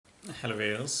Hello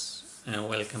viewers and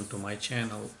welcome to my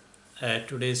channel.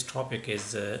 Today's topic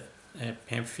is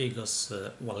Pemphigus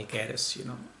vulgaris,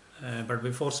 but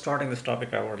before starting this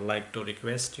topic, I would like to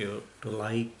request you to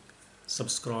like,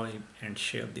 subscribe and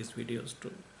share these videos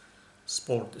to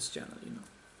support this channel,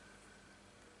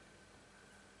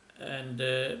 And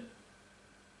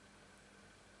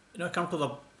come to the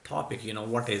topic,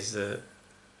 what is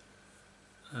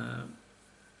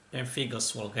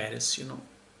Pemphigus vulgaris,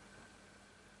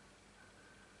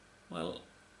 Well,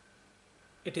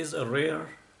 it is a rare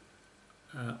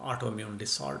autoimmune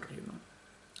disorder,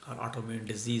 or autoimmune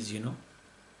disease,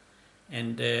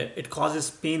 and it causes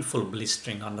painful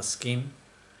blistering on the skin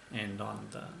and on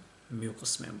the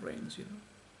mucous membranes,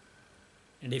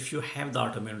 And if you have the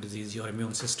autoimmune disease, your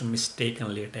immune system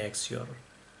mistakenly attacks your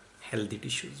healthy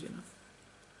tissues,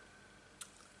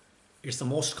 It's the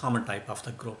most common type of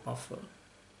the group of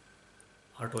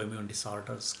autoimmune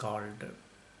disorders called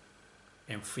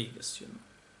pemphigus,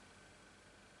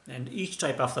 And each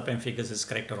type of the pemphigus is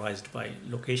characterized by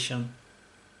location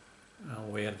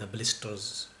where the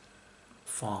blisters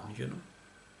form,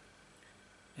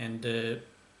 And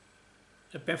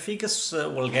pemphigus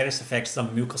vulgaris affects the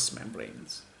mucous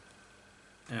membranes,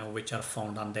 which are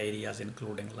found on the areas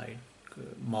including like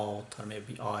mouth or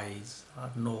maybe eyes or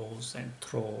nose and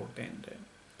throat and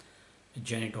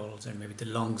genitals and maybe the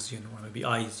lungs, or maybe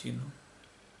eyes,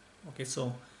 Okay,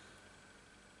 so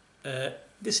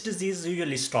this disease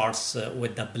usually starts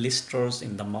with the blisters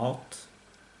in the mouth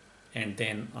and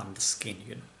then on the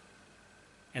skin,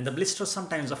 And the blisters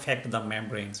sometimes affect the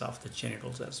membranes of the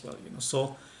genitals as well,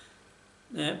 So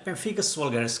pemphigus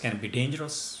vulgaris can be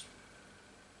dangerous.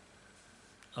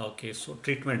 Okay, so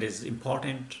treatment is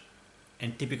important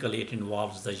and typically it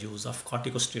involves the use of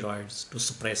corticosteroids to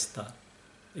suppress the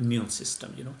immune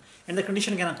system, And the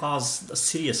condition can cause a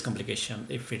serious complication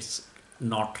if it's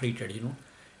not treated,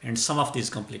 And some of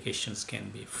these complications can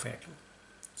be fatal.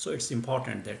 So it's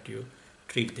important that you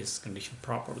treat this condition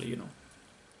properly,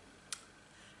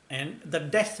 And the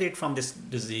death rate from this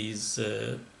disease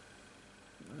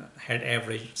had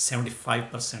averaged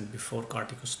 75% before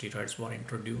corticosteroids were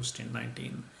introduced in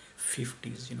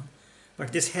 1950s,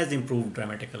 But this has improved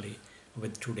dramatically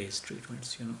with today's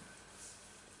treatments,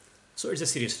 So it's a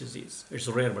serious disease. It's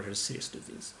rare, but it's a serious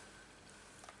disease.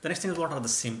 The next thing is, what are the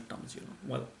symptoms,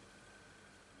 Well,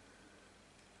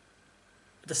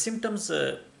 the symptoms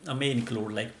may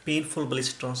include like painful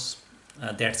blisters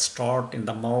that start in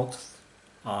the mouth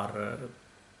or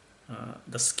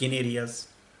the skin areas.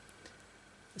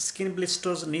 Skin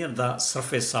blisters near the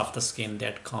surface of the skin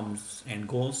that comes and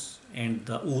goes, and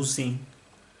the oozing,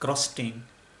 crusting,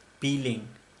 peeling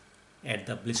at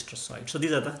the blister site. So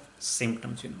these are the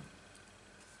symptoms,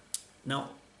 Now,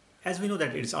 as we know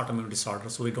that it is autoimmune disorder,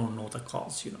 so we don't know the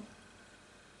cause,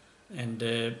 And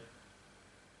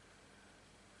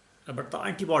but the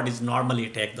antibodies normally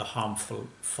attack the harmful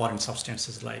foreign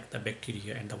substances like the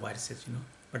bacteria and the viruses,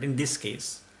 But in this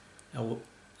case, the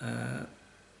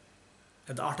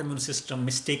autoimmune system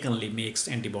mistakenly makes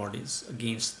antibodies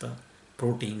against the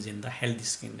proteins in the healthy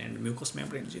skin and mucous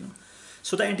membranes,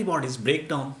 So the antibodies break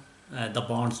down the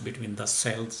bonds between the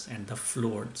cells and the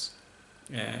fluids.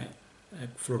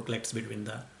 Fluid collects between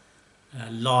the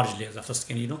large layers of the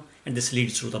skin, and this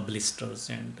leads to the blisters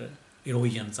and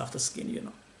erosions of the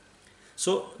skin,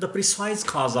 So the precise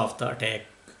cause of the attack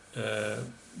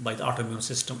by the autoimmune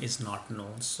system is not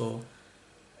known. So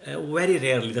very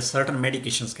rarely the certain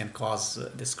medications can cause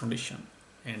this condition,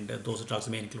 and those drugs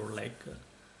may include like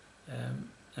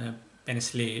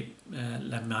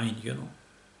penicillamine,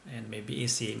 and maybe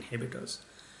ACE inhibitors.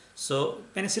 So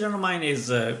penicillamine is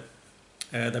the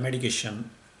medication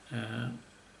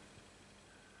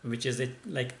which is a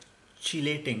like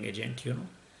chelating agent,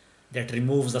 that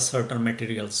removes the certain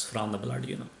materials from the blood,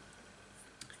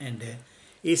 And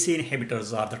ACE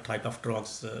inhibitors are the type of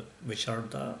drugs which are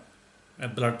the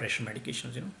blood pressure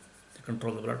medications, to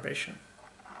control the blood pressure.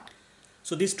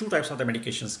 So these two types of the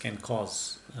medications can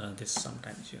cause this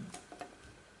sometimes,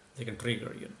 They can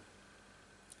trigger,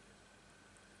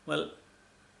 Well,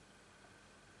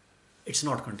 it's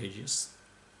not contagious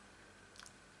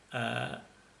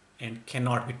and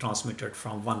cannot be transmitted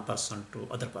from one person to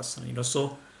other person,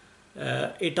 So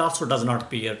it also does not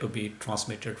appear to be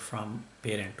transmitted from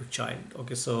parent to child.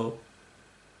 Okay, so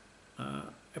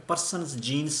a person's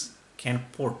genes can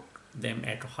put them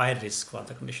at high risk for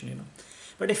the condition,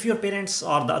 But if your parents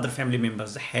or the other family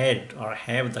members had or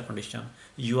have the condition,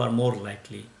 you are more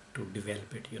likely to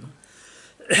develop it,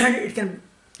 It can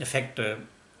affect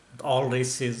all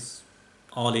races,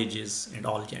 all ages, and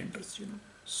all genders,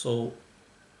 So,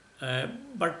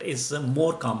 but is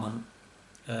more common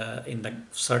in the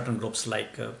certain groups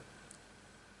like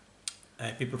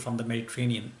people from the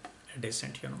Mediterranean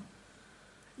descent,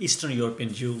 Eastern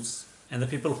European Jews, and the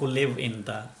people who live in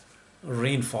the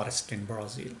rainforest in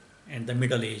Brazil, and the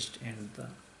middle-aged and the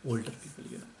older people.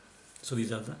 So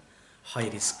these are the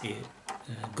high-risk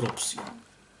groups.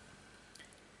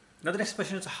 Now the next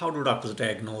question is, how do doctors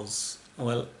diagnose?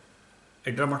 Well,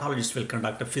 a dermatologist will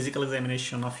conduct a physical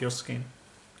examination of your skin,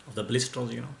 of the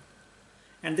blisters,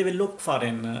 and they will look for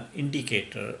an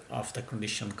indicator of the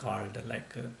condition called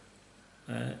like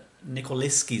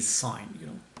Nikolsky's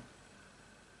sign.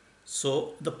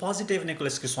 So the positive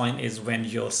Nikolsky sign is when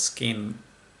your skin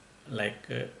like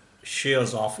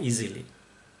shears off easily,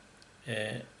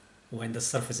 when the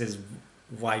surface is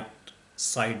wiped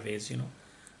sideways,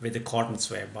 with a cotton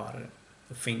swab or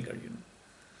a finger,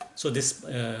 So this,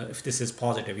 if this is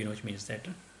positive, which means that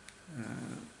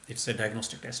it's a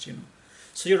diagnostic test,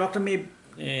 So your doctor may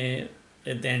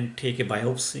then take a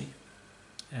biopsy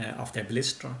of the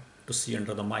blister to see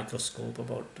under the microscope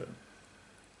about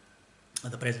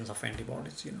the presence of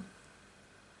antibodies,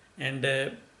 And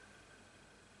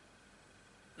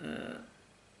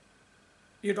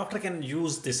your doctor can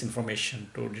use this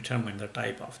information to determine the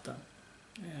type of the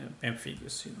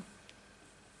pemphigus,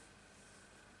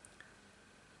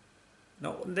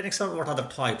 Now, the next are what are the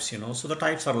types, So the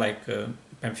types are like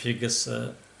Pemphigus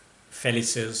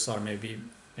felicis, or maybe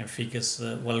Pemphigus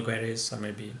vulgaris, or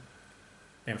maybe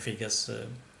Pemphigus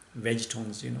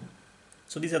vegetones,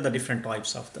 So these are the different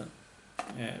types of the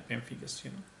pemphigus,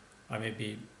 or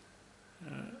maybe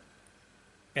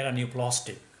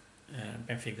paraneoplastic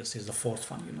pemphigus is the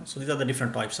fourth one, So these are the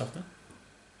different types of the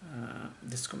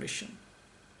this condition.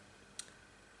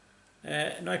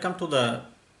 Now I come to the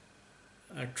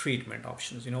treatment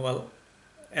options. Well,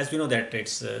 as we know that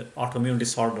it's autoimmune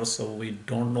disorder, so we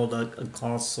don't know the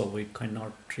cause, so we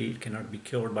cannot treat, cannot be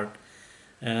cured, but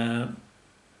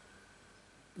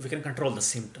we can control the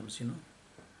symptoms,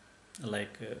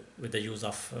 like with the use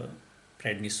of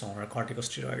prednisone or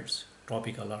corticosteroids,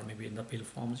 topical or maybe in the pill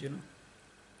forms,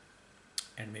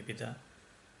 and maybe the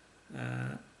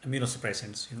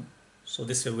immunosuppressants, So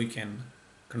this way we can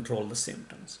control the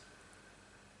symptoms.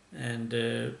 And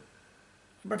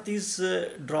but these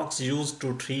drugs used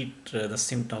to treat the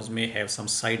symptoms may have some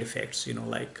side effects,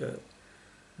 like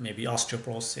maybe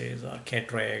osteoporosis or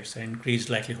cataracts, and increased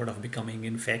likelihood of becoming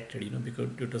infected, because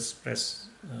due to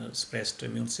suppressed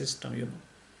immune system,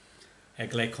 a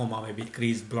glaucoma, maybe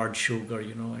increased blood sugar,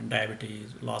 and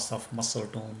diabetes, loss of muscle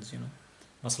tones,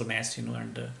 muscle mass,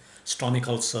 and stomach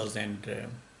ulcers and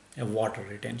water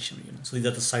retention, So these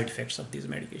are the side effects of these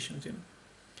medications,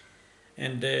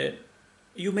 And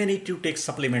you may need to take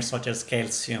supplements such as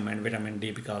calcium and vitamin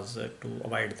D because to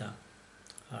avoid the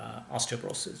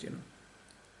osteoporosis,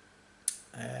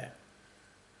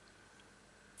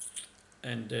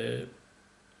 and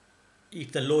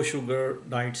eat the low sugar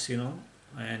diets,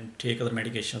 and take other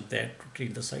medications that to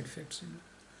treat the side effects,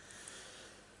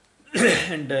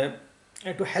 and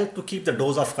to help to keep the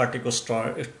dose of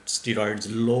corticosteroids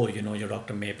low, your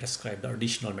doctor may prescribe the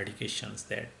additional medications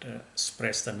that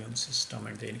suppress the immune system,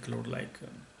 and they include like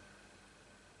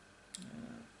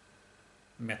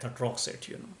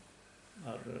methotrexate,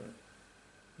 or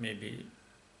maybe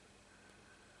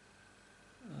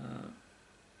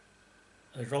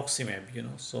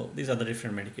roximab, So these are the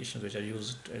different medications which are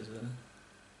used as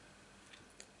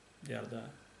they are the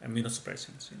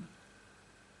immunosuppressants,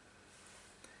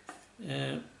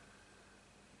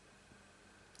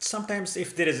 Sometimes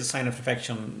if there is a sign of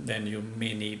infection, then you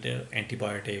may need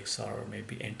antibiotics or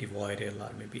maybe antiviral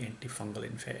or maybe antifungal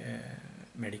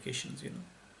medications,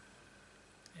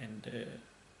 And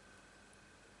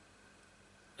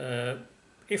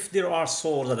if there are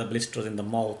sores or the blisters in the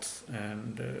mouth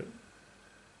and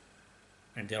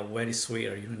they are very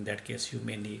severe, in that case you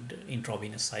may need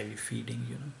intravenous IV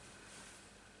feeding,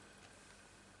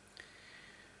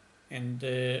 And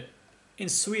in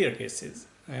severe cases,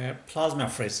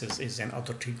 plasmapheresis is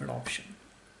another treatment option,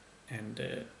 and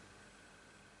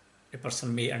a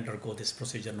person may undergo this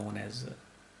procedure known as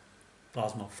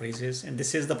plasmapheresis, and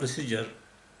this is the procedure.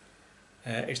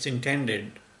 It's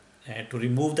intended to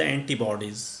remove the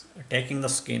antibodies attacking the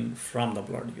skin from the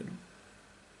blood,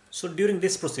 So during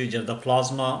this procedure, the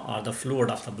plasma or the fluid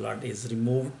of the blood is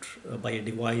removed by a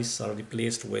device or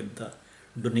replaced with the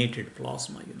donated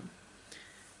plasma,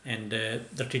 And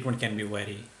the treatment can be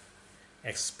very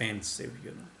expensive,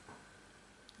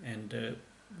 And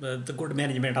the good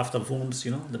management of the wounds,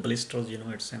 the blisters,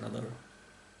 it's another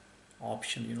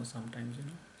option, sometimes,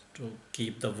 to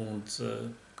keep the wounds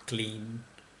clean.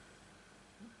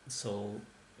 So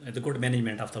the good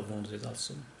management of the wounds is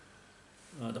also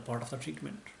the part of the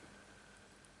treatment.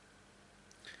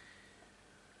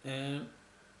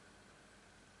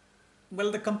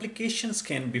 Well, the complications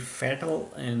can be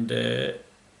fatal and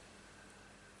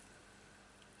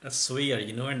severe,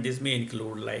 and this may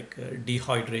include like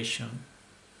dehydration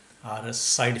or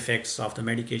side effects of the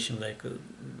medication like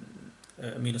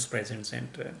immunosuppressants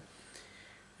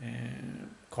and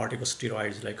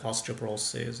corticosteroids like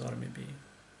osteoporosis, or maybe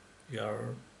you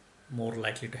are more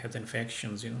likely to have the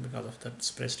infections, because of the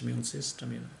suppressed immune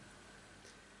system,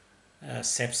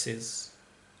 sepsis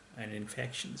and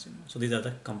infections, So these are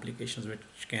the complications which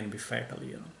can be fatal,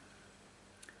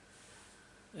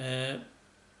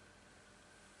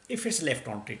 If it's left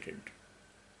untreated,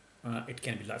 it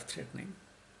can be life-threatening.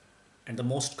 And the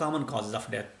most common causes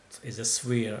of death is a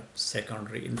severe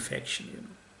secondary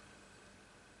infection,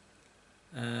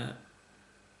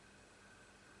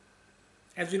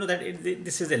 as we know that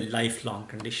this is a lifelong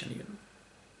condition,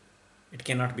 It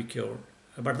cannot be cured.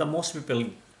 But the most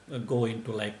people go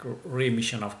into like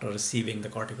remission after receiving the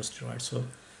corticosteroids. So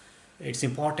it's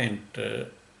important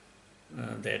that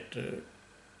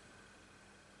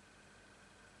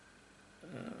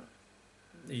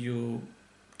you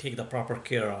take the proper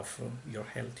care of your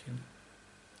health,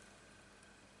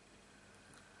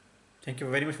 Thank you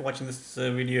very much for watching this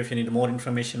video. If you need more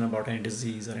information about any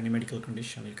disease or any medical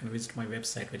condition, you can visit my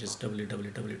website, which is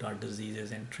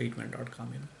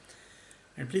www.diseasesandtreatment.com.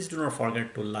 And please do not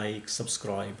forget to like,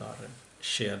 subscribe, or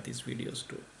share these videos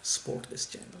to support this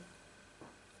channel.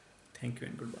 Thank you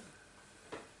and goodbye.